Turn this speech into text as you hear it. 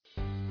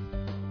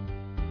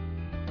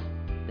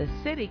The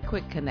City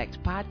Quick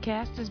Connect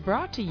podcast is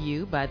brought to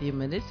you by the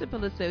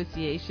Municipal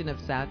Association of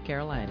South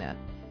Carolina.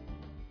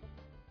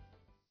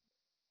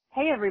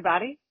 Hey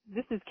everybody,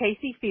 this is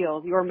Casey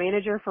Field, your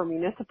manager for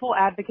municipal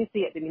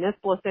advocacy at the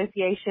Municipal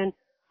Association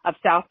of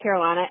South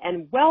Carolina,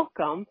 and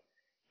welcome.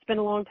 It's been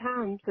a long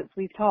time since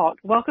we've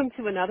talked. Welcome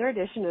to another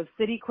edition of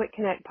City Quick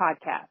Connect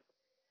podcast.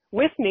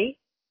 With me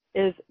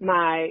is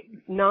my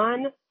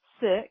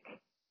non-sick,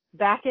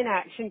 back in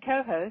action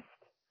co-host,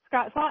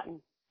 Scott Sawton.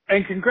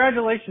 And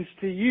congratulations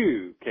to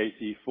you,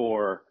 Casey,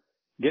 for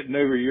getting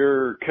over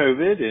your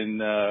COVID, and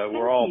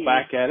we're all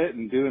back at it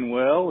and doing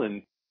well. And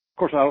of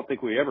course, I don't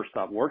think we ever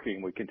stopped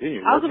working. We continue.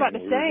 I was about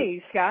to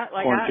say, Scott,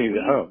 like quarantined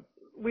at home.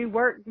 We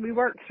worked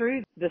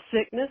through the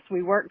sickness,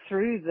 we worked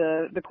through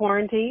the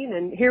quarantine,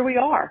 and here we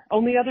are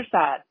on the other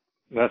side.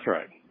 That's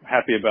right.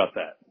 Happy about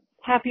that.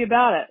 Happy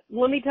about it.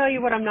 Let me tell you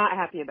what I'm not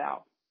happy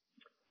about.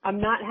 I'm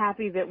not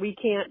happy that we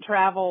can't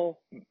travel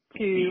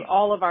to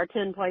all of our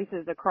 10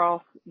 places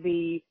across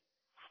the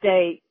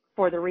state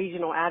for the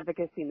regional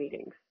advocacy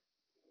meetings.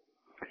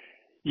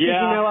 Yeah.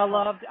 You know,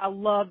 I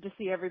love to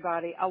see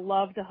everybody. I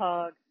love to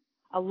hug.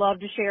 I love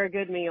to share a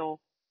good meal.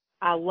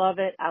 I love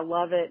it.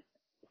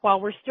 While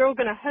we're still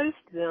going to host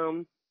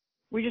them,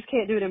 we just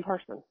can't do it in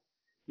person.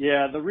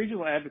 Yeah, the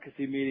regional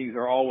advocacy meetings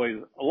are always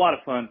a lot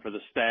of fun for the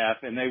staff,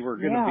 and they were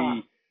going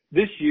to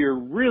be this year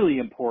really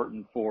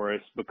important for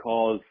us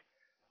because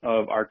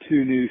of our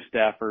two new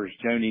staffers,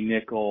 Joni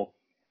Nickel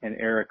and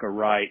Erica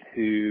Wright,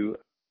 who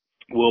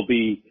will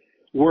be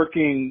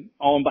working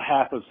on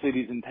behalf of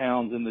cities and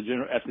towns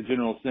at the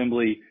General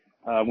Assembly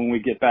when we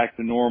get back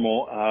to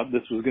normal.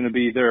 This was going to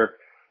be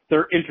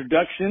their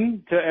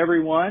introduction to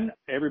everyone.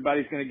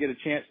 Everybody's going to get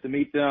a chance to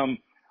meet them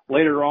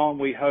later on,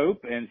 we hope,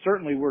 and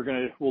certainly we'll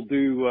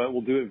do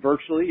it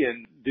virtually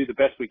and do the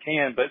best we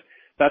can. But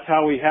that's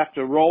how we have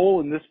to roll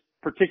in this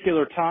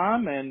particular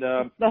time. And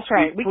that's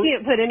right. We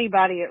can't put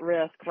anybody at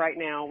risk right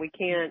now. We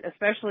can't,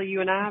 especially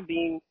you and I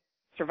being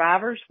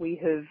survivors. We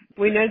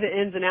know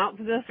the ins and outs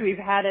of this. We've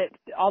had it,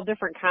 all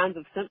different kinds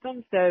of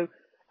symptoms. So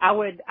I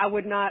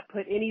would not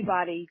put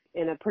anybody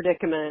in a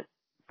predicament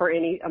for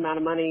any amount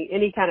of money,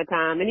 any kind of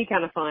time, any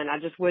kind of fun.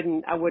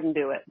 I wouldn't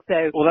do it.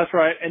 So. Well, that's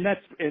right. And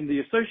the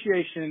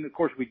association, of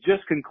course, we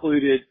just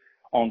concluded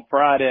on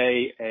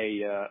Friday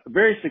a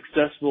very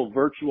successful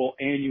virtual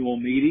annual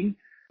meeting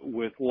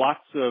with lots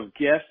of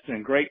guests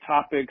and great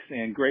topics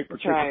and great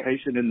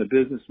participation in the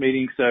business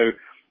meeting. So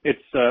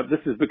this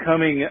is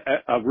becoming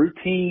a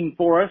routine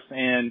for us,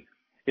 and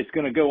it's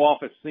going to go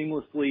off as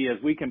seamlessly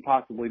as we can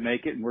possibly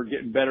make it. And we're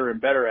getting better and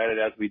better at it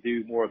as we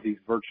do more of these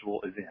virtual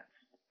events.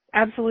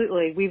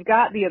 Absolutely. We've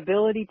got the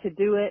ability to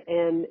do it,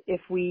 and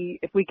if we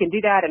can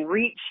do that and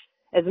reach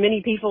as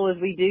many people as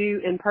we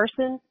do in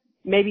person,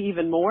 maybe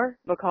even more,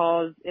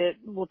 because it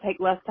will take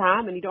less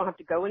time and you don't have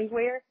to go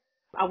anywhere.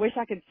 I wish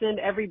I could send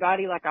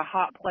everybody like a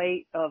hot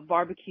plate of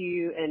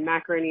barbecue and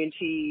macaroni and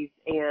cheese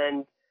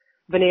and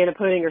banana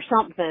pudding or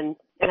something,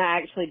 and I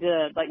actually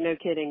did, like, no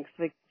kidding.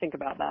 Think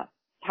about that.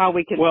 How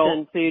we could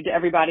send food to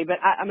everybody. But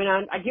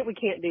I get we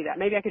can't do that.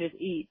 Maybe I could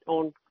just eat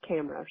on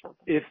camera or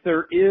something. If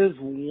there is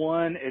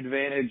one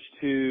advantage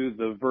to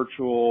the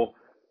virtual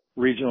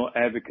regional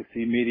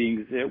advocacy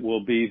meetings, it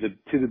will be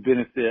to the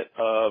benefit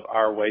of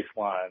our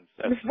waistlines.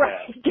 That's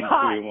right.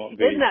 God,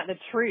 isn't that the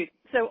truth?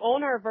 So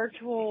on our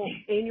virtual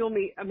annual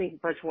meeting,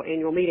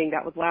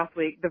 that was last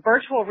week, the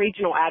virtual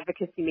regional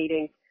advocacy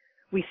meetings,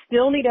 we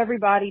still need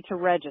everybody to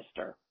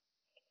register.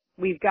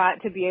 We've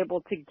got to be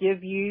able to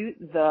give you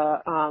the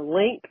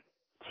link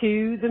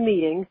to the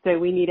meeting. So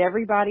we need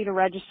everybody to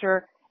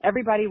register.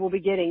 Everybody will be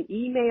getting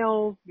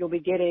emails. You'll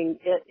be getting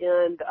it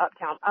in the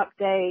Uptown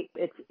Update.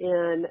 It's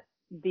in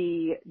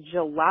the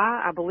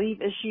July, I believe,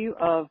 issue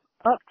of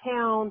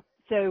Uptown.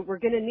 So we're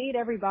going to need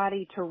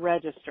everybody to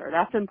register.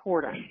 That's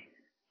important.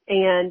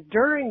 And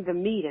during the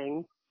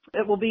meeting,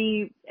 it will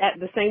be at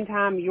the same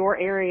time your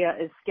area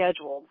is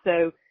scheduled.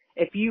 So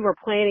if you were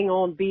planning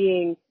on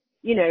being,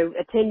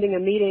 attending a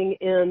meeting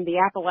in the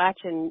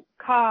Appalachian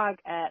COG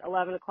at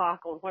 11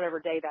 o'clock on whatever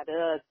day that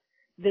is,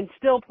 then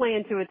still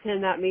plan to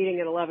attend that meeting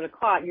at 11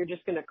 o'clock. You're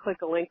just going to click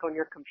a link on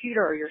your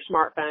computer or your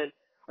smartphone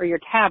or your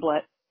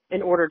tablet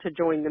in order to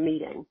join the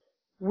meeting.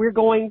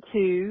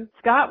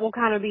 Scott will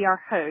kind of be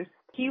our host.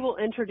 He will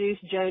introduce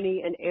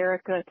Joni and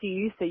Erica to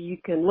you so you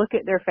can look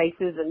at their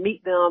faces and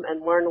meet them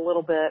and learn a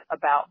little bit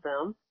about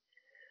them.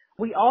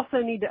 We also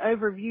need to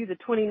overview the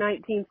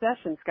 2019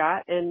 session,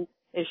 Scott, and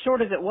as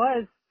short as it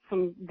was,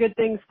 some good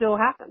things still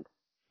happened.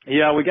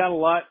 Yeah, we got a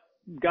lot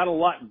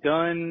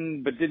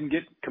done, but it didn't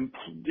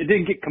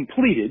get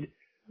completed,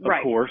 of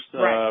course.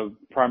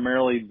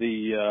 Primarily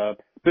the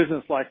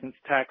business license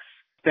tax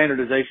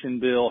standardization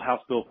bill,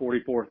 House Bill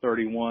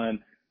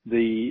 4431.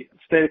 The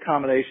state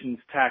accommodations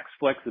tax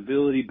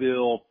flexibility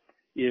bill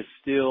is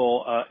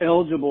still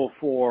eligible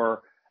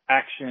for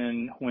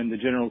action when the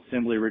General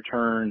Assembly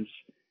returns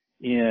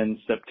in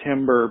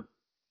September.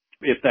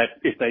 If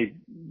they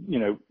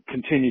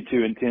continue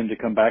to intend to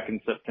come back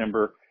in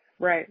September,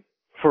 right,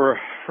 for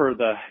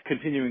the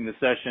continuing the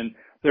session,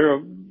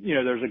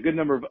 there's a good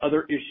number of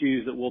other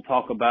issues that we'll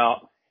talk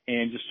about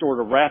and just sort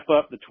of wrap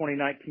up the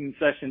 2019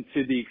 session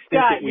to the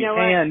extent Scott, that we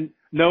can,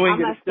 knowing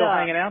that it's still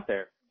hanging out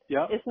there.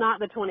 Yep. It's not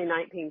the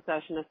 2019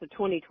 session. It's the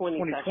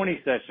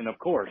 2020 session, of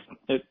course.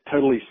 It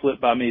totally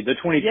slipped by me. The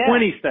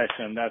 2020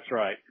 session, that's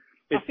right.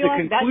 It's the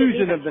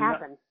conclusion of the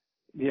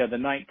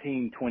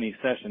 1920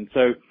 session.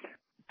 So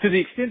to the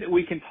extent that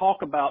we can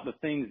talk about the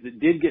things that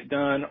did get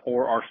done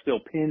or are still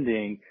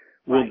pending,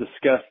 we'll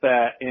discuss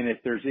that. And if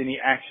there's any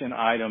action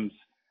items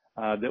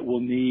that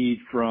we'll need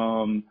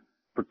from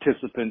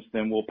participants,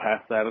 then we'll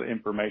pass that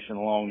information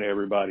along to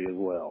everybody as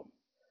well.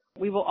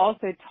 We will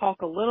also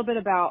talk a little bit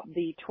about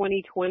the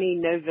 2020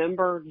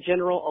 November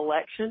general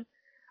election.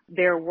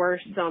 There were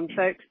some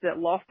folks that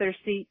lost their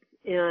seats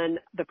in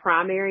the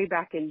primary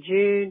back in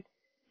June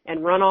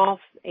and runoffs,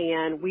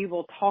 and we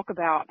will talk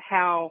about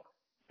how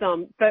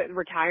some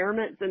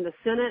retirements in the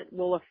Senate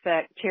will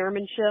affect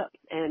chairmanship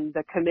and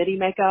the committee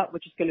makeup,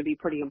 which is going to be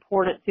pretty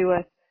important to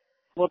us.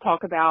 We'll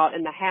talk about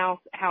in the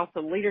House how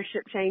some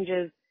leadership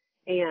changes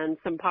and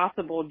some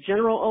possible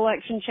general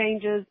election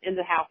changes in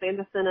the House and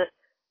the Senate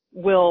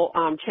will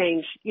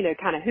change,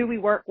 kind of who we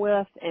work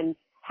with and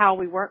how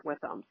we work with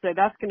them. So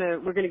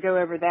we're going to go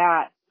over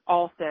that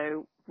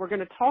also. We're going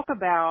to talk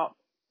about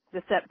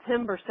the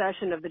September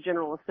session of the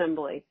General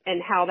Assembly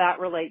and how that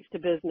relates to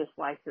business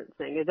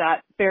licensing. Is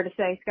that fair to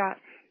say, Scott?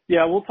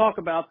 Yeah, we'll talk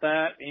about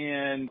that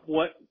and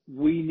what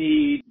we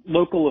need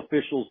local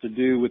officials to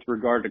do with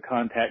regard to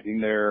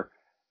contacting their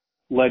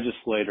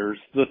legislators.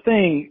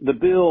 The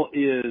bill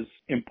is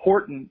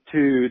important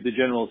to the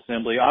General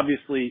Assembly.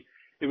 Obviously,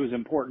 it was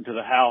important to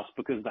the House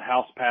because the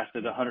House passed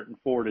it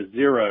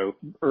 104-0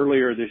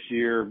 earlier this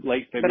year,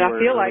 late February. But I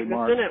feel like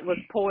March. The Senate was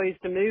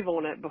poised to move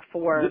on it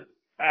before.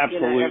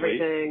 Absolutely.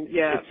 Everything.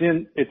 Yeah.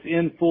 It's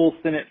in full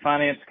Senate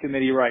Finance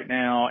Committee right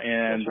now,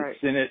 and the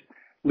Senate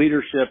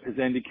leadership has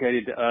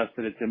indicated to us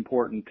that it's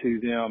important to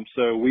them.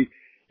 So we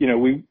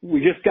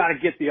just got to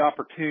get the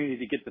opportunity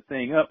to get the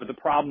thing up. But the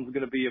problem is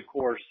going to be, of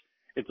course,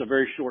 it's a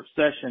very short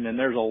session, and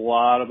there's a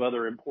lot of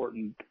other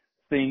important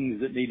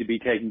things that need to be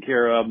taken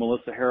care of.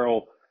 Melissa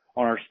Harrell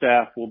on our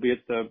staff will be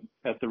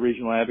at the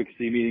regional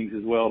advocacy meetings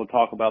as well to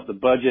talk about the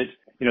budget.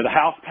 The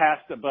House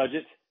passed the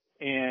budget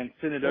and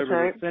sent it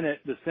over to the Senate.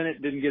 The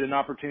Senate didn't get an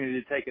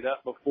opportunity to take it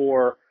up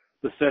before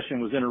the session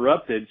was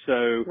interrupted. So,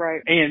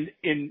 and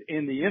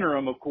in the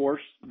interim, of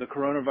course, the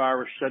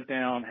coronavirus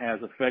shutdown has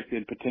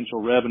affected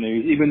potential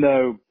revenues, even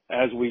though,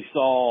 as we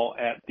saw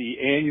at the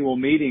annual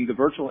meeting, the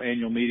virtual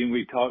annual meeting,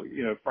 we talked,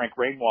 Frank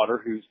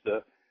Rainwater, who's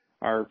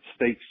our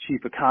state's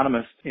chief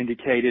economist,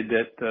 indicated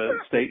that the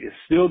state is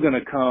still going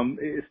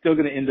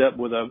to end up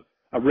with a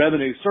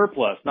revenue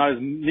surplus, not as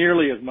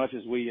nearly as much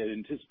as we had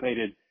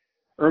anticipated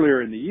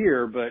earlier in the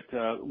year, but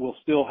the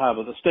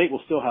state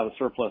will still have a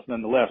surplus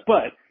nonetheless.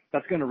 But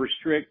that's going to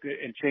restrict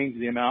and change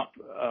the amount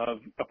of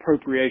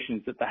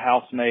appropriations that the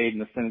House made,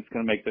 and the Senate's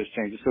going to make those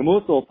changes. So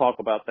Melissa will talk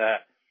about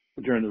that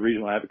during the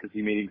regional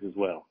advocacy meetings as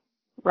well.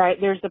 Right.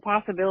 There's the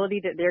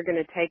possibility that they're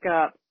going to take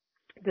up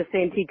the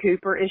Santee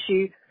Cooper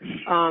issue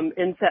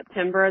in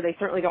September. They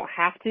certainly don't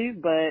have to,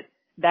 but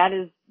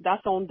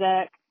that's on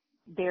deck.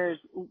 There's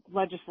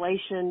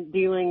legislation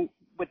dealing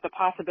with the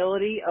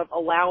possibility of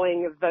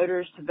allowing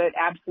voters to vote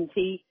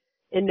absentee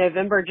in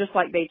November, just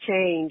like they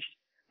changed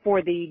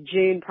for the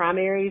June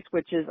primaries,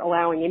 which is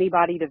allowing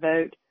anybody to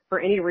vote for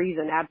any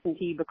reason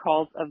absentee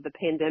because of the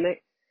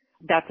pandemic.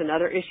 That's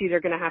another issue they're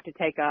going to have to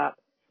take up.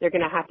 They're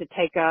going to have to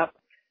take up,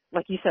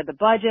 like you said, the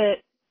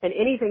budget and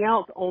anything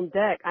else on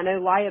deck. I know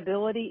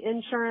liability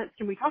insurance.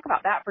 Can we talk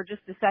about that for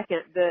just a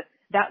second?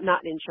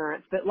 Not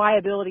insurance, but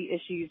liability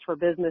issues for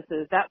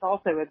businesses. That's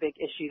also a big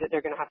issue that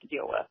they're going to have to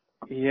deal with.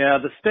 Yeah,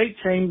 the state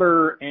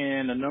chamber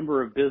and a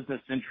number of business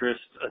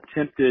interests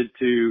attempted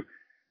to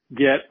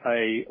get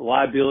a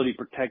liability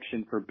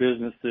protection for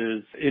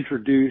businesses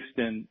introduced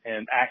and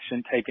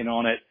action taken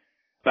on it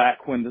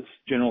back when the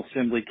General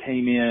Assembly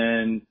came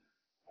in.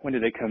 When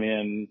did they come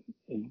in?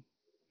 In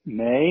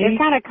May? They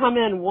kind of come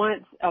in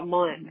once a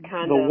month,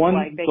 the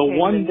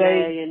one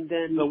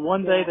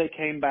day they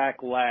came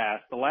back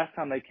last. The last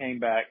time they came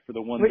back for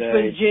the one Which day.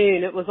 was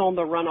June. It was on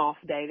the runoff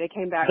day. They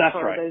came back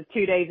for those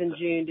 2 days in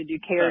June to do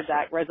CARES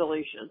Act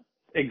resolution.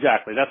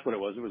 Exactly. That's what it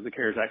was. It was the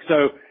CARES Act.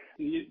 So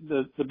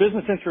the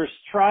business interests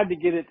tried to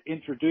get it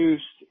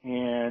introduced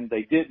and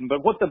they didn't.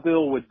 But what the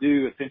bill would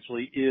do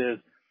essentially is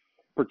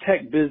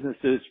protect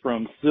businesses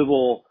from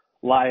civil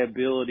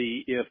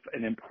liability if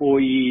an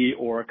employee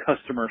or a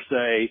customer,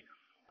 say,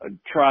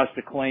 tries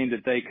to claim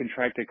that they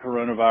contracted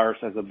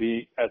coronavirus as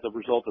a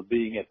result of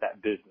being at that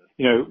business.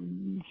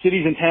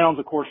 Cities and towns,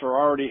 of course,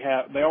 already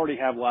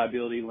have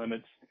liability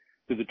limits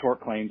through the Tort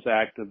Claims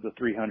Act of the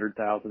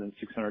 $300,000 and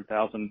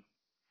 $600,000.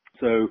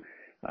 So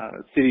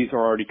cities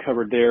are already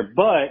covered there.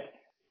 But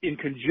in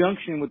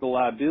conjunction with the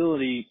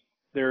liability,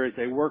 there is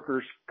a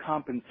workers'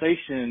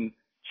 compensation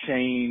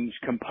change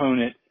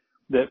component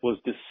that was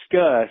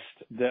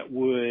discussed that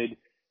would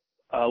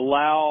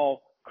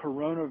allow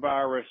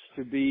coronavirus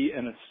to be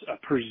a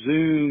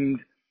presumed,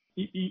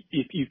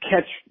 if you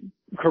catch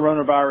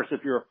coronavirus,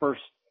 if you're a first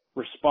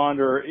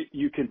responder,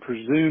 you can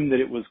presume that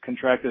it was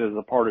contracted as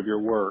a part of your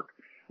work.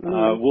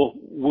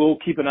 We'll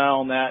keep an eye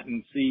on that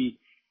and see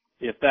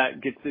if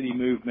that gets any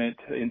movement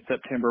in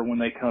September when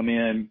they come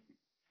in.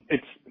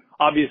 It's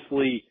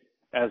obviously,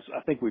 as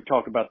I think we've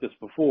talked about this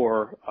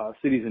before,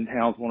 cities and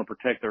towns want to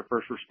protect their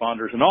first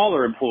responders and all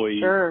their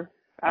employees. Sure,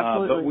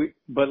 absolutely.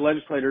 But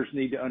legislators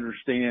need to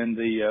understand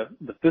the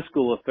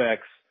fiscal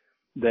effects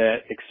that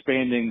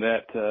expanding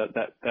that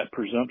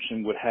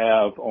presumption would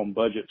have on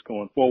budgets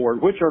going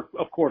forward, which are,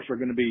 of course, are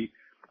going to be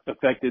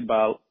affected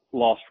by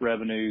lost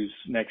revenues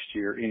next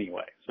year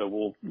anyway.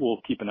 So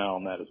we'll keep an eye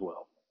on that as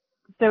well.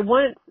 So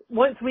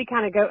once we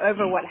kind of go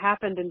over what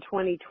happened in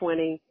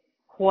 2020,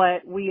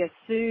 what we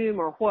assume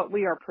or what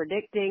we are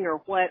predicting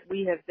or what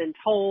we have been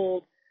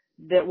told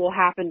that will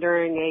happen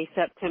during a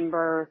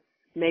September,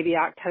 maybe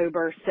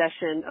October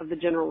session of the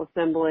General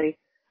Assembly,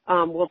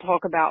 we'll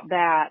talk about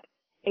that.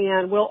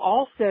 And we'll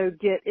also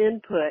get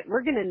input.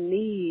 We're going to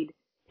need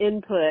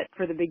input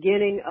for the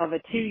beginning of a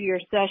 2-year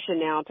session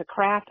now to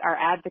craft our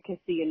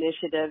advocacy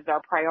initiatives,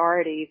 our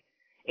priorities.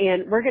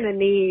 And we're going to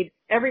need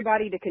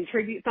everybody to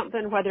contribute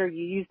something, whether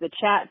you use the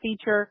chat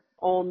feature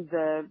on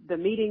the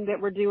meeting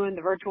that we're doing,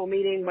 the virtual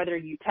meeting, whether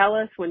you tell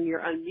us when you're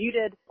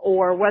unmuted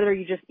or whether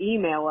you just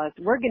email us.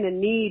 We're going to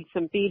need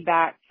some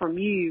feedback from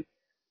you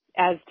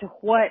as to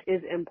what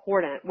is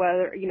important,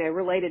 whether,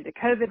 related to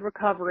COVID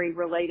recovery,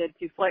 related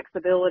to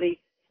flexibility,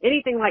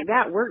 anything like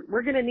that.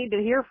 We're going to need to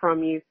hear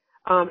from you.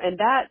 And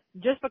that,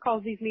 just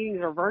because these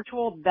meetings are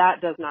virtual, that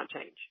does not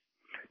change.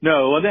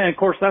 No, and then of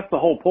course that's the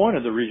whole point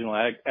of the regional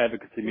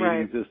advocacy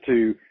meetings, is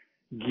to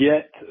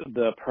get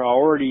the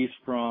priorities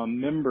from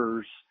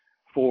members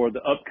for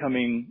the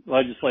upcoming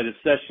legislative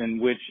session,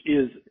 which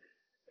is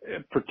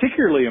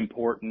particularly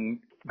important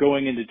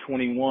going into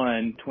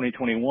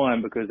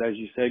 2021, because as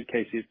you said,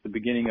 Casey, it's the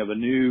beginning of a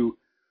new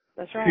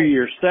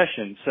 2-year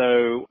session.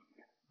 So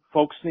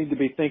folks need to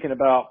be thinking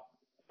about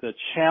the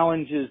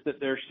challenges that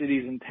their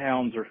cities and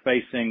towns are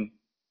facing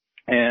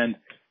and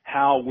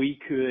how we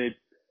could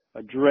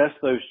address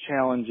those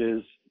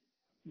challenges,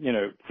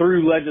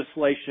 through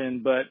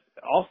legislation, but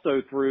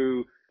also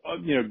through,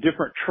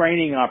 different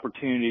training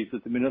opportunities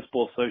that the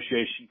municipal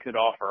association could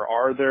offer.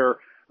 Are there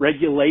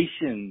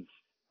regulations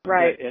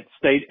at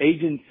state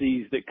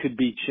agencies that could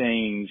be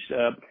changed?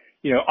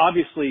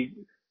 Obviously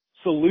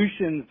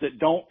solutions that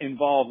don't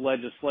involve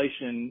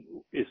legislation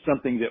is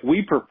something that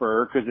we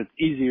prefer because it's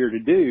easier to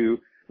do.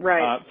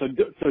 Right. So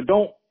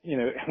don't,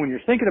 when you're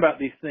thinking about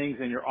these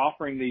things and you're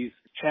offering these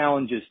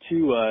challenges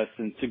to us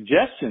and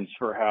suggestions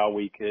for how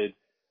we could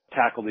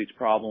tackle these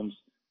problems,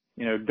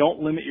 don't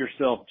limit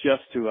yourself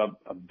just to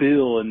a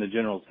bill in the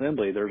General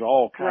Assembly. There's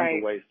all kinds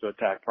of ways to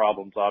attack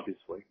problems,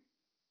 obviously.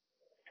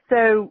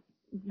 So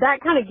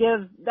that kind of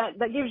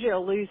gives you a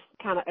loose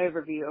kind of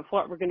overview of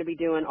what we're going to be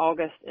doing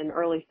August and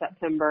early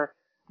September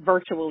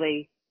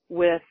virtually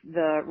with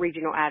the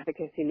regional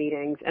advocacy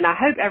meetings. And I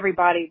hope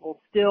everybody will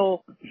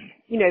still,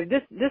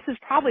 this is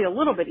probably a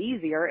little bit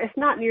easier. It's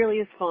not nearly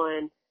as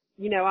fun.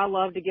 I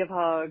love to give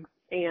hugs,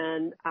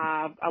 and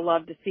I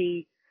love to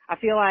see, I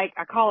feel like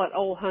I call it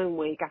Old Home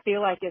Week. I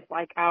feel like it's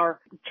like our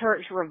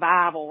church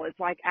revival. It's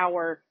like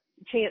our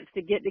chance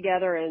to get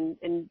together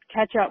and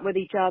catch up with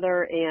each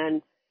other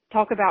and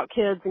talk about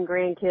kids and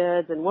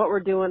grandkids and what we're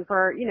doing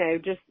for,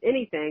 just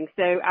anything.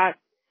 So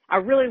I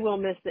really will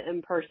miss the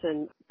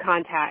in-person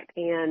contact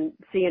and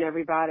seeing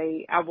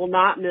everybody. I will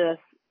not miss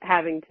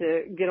having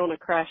to get on a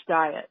crash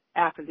diet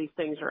after these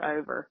things are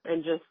over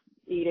and just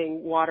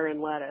eating water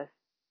and lettuce,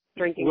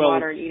 drinking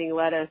water and eating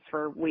lettuce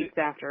for weeks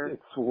after.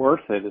 It's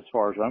worth it as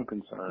far as I'm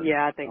concerned.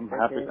 Yeah, I think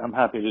I'm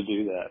happy to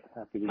do that.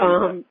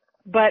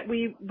 But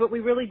we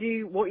really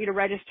do want you to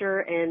register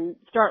and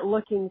start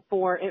looking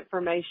for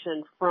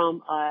information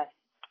from us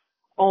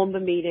on the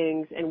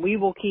meetings, and we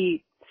will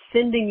keep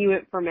sending you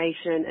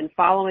information and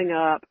following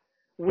up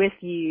with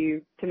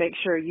you to make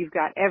sure you've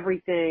got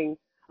everything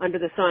under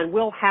the sun.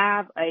 We'll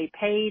have a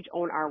page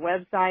on our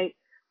website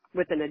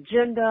with an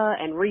agenda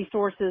and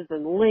resources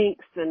and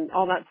links and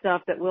all that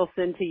stuff that we'll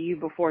send to you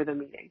before the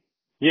meeting.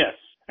 Yes,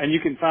 and you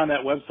can find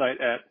that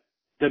website at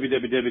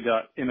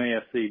www.masc.sc.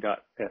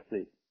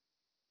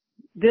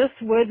 This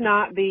would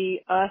not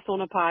be us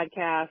on a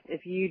podcast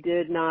if you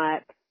did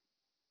not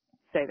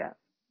say that.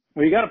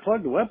 Well, you got to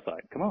plug the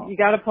website. Come on. You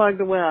got to plug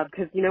the web,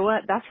 because you know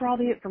what? That's where all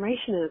the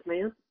information is,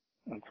 man.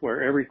 That's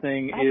where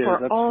everything is.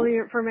 That's all the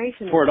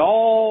information is. Where it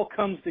all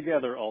comes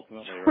together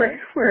ultimately, right?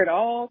 Where it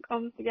all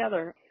comes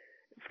together.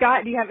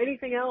 Scott, do you have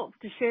anything else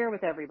to share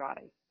with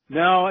everybody?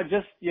 No, I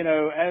just,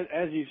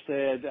 as you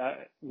said,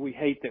 we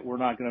hate that we're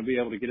not going to be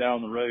able to get out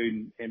on the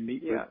road and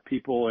meet with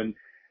people. And,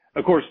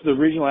 of course, the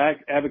regional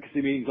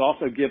advocacy meetings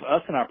also give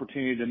us an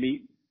opportunity to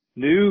meet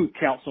new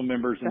council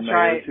members and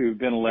mayors who have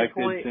been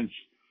elected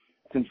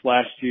since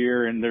last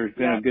year, and there's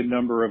been a good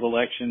number of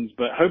elections.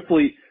 But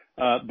hopefully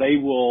they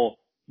will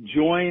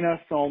join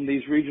us on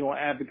these regional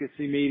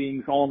advocacy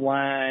meetings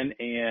online,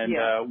 and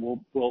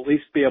we'll at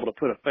least be able to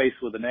put a face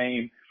with a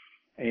name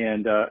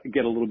and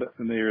get a little bit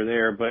familiar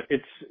there. But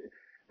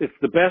it's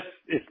the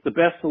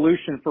best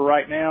solution for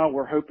right now.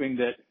 We're hoping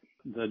that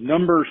the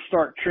numbers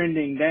start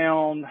trending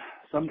down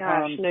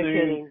sometime soon.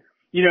 Kidding.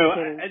 You know,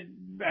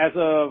 as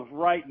of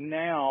right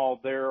now,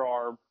 there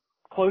are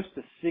close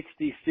to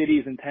 60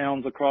 cities and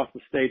towns across the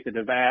state that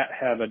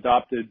have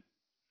adopted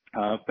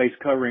face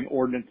covering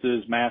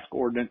ordinances, mask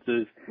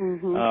ordinances.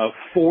 40%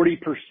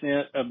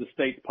 of the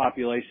state's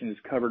population is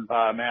covered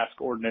by a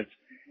mask ordinance.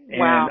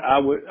 Wow.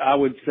 And I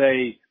would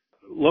say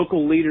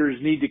local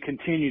leaders need to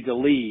continue to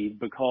lead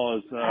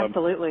because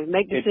absolutely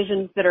make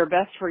decisions that are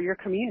best for your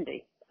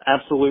community.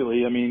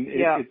 Absolutely. I mean,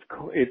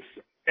 it's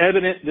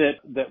evident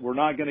that we're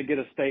not going to get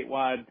a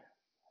statewide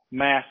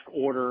mask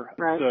order.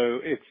 Right. So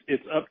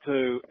it's up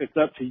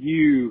to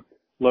you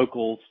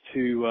locals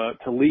to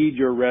lead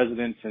your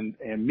residents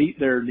and meet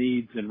their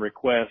needs and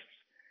requests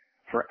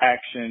for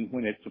action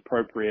when it's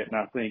appropriate. And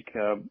I think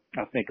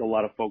a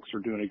lot of folks are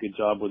doing a good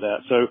job with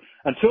that. So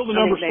until the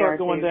numbers start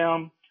going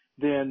down,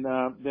 then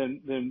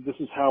this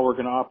is how we're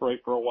going to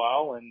operate for a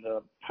while, and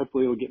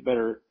hopefully it'll get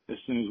better as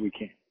soon as we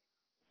can.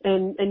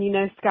 And you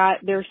know, Scott,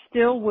 there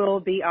still will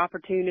be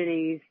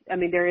opportunities. I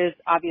mean, there is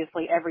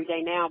obviously every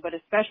day now, but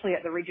especially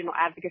at the regional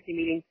advocacy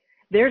meetings,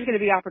 there's going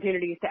to be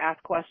opportunities to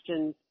ask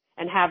questions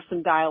and have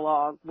some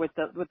dialogue with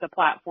the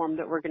platform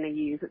that we're going to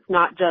use. It's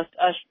not just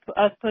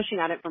us pushing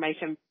out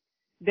information.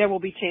 There will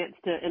be chance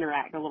to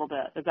interact a little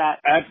bit. Is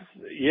that fair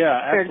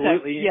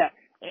absolutely. To say? Yeah.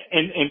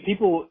 And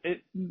people,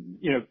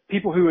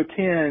 people who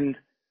attend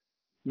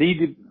need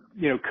to,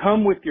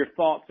 come with your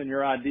thoughts and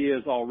your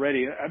ideas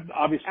already.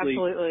 Obviously,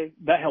 absolutely.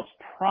 That helps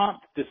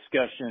prompt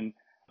discussion,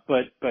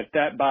 but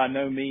that by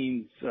no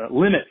means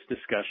limits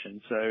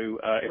discussion. So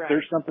if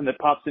there's something that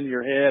pops into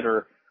your head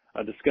or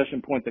a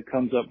discussion point that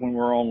comes up when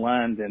we're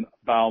online, then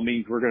by all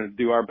means, we're going to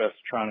do our best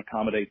to try and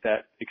accommodate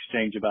that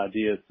exchange of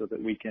ideas so that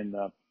we can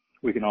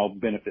all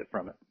benefit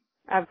from it.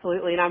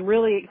 Absolutely. And I'm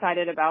really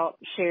excited about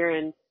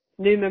sharing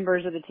new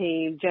members of the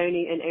team,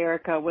 Joni and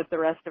Erica, with the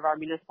rest of our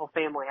municipal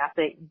family. I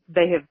think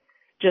they have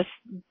just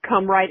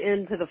come right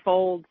into the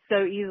fold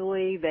so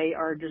easily. They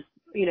are just,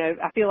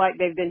 I feel like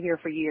they've been here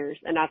for years.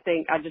 And I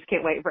just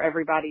can't wait for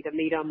everybody to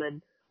meet them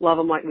and love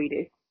them like we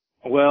do.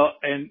 Well,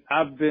 and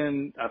I've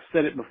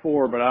said it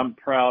before, but I'm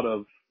proud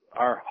of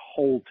our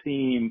whole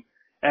team,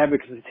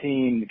 advocacy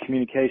team, the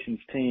communications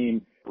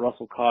team,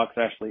 Russell Cox,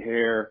 Ashley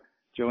Hare,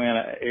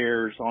 Joanna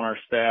Ayers on our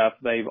staff.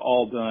 They've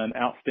all done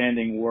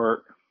outstanding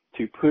work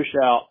to push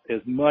out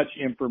as much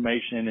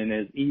information in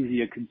as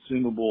easy a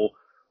consumable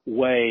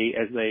way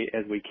as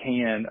we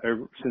can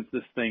since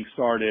this thing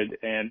started.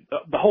 And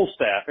the whole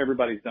staff,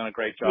 everybody's done a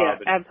great job.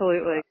 Yeah,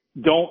 absolutely.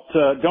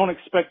 Don't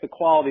expect the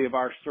quality of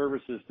our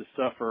services to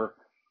suffer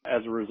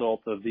as a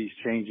result of these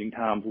changing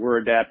times. We're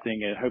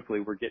adapting, and hopefully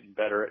we're getting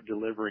better at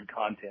delivering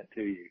content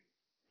to you.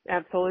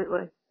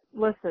 Absolutely.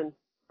 Listen,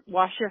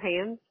 wash your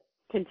hands.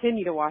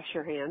 Continue to wash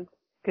your hands,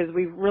 because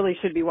we really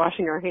should be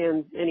washing our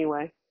hands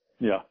anyway.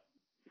 Yeah.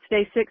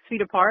 Stay 6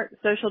 feet apart,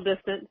 social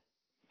distance.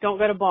 Don't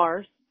go to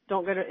bars.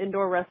 Don't go to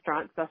indoor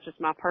restaurants. That's just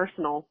my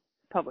personal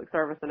public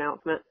service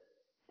announcement.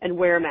 And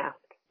wear a mask.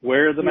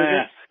 Wear the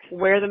mask.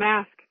 Wear the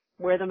mask.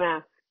 Wear the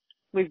mask.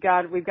 We've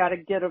got to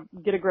get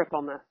a grip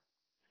on this.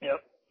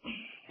 Yep.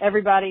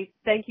 Everybody,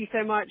 thank you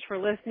so much for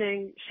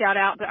listening. Shout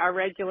out to our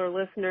regular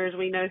listeners.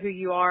 We know who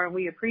you are and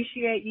we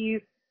appreciate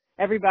you.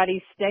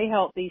 Everybody stay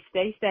healthy,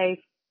 stay safe,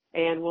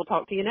 and we'll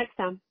talk to you next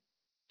time.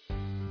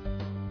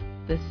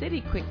 The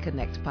City Quick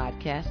Connect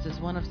podcast is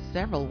one of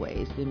several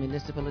ways the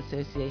Municipal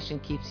Association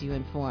keeps you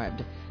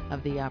informed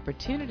of the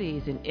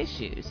opportunities and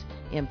issues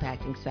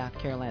impacting South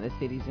Carolina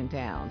cities and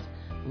towns.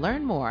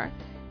 Learn more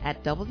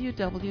at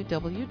www.masc.sc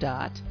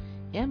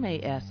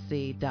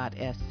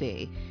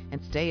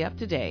and stay up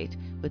to date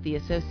with the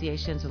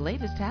association's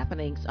latest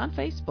happenings on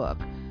Facebook,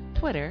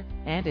 Twitter,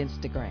 and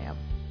Instagram.